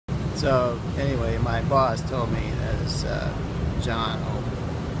So anyway, my boss told me, as John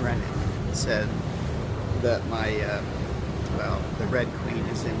O'Brennan said, that my, well, the Red Queen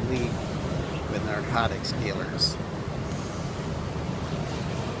is in league with narcotics dealers.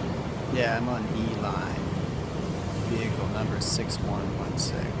 Yeah, I'm on E-line, vehicle number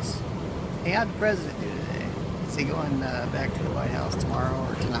 6116. Hey, how'd the president do today? Is he going back to the White House tomorrow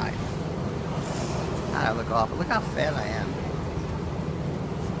or tonight? I look awful. Look how fat I am.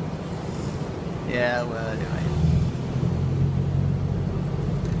 Yeah, well, anyway.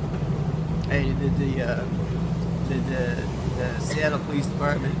 Hey, did the Seattle Police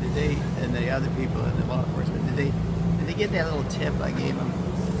Department, did they, and the other people in the law enforcement, did they get that little tip I gave them?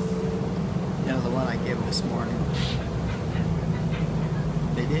 You know, the one I gave them this morning.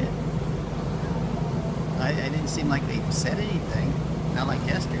 They did. I didn't seem like they said anything. Not like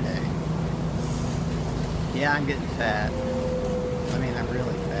yesterday. Yeah, I'm getting fat. I mean, I'm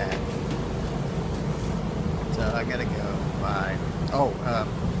really fat. So I gotta go. Bye. Oh,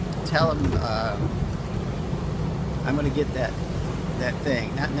 tell them I'm gonna get that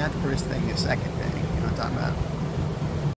thing. Not the first thing, the second thing. You know what I'm talking about?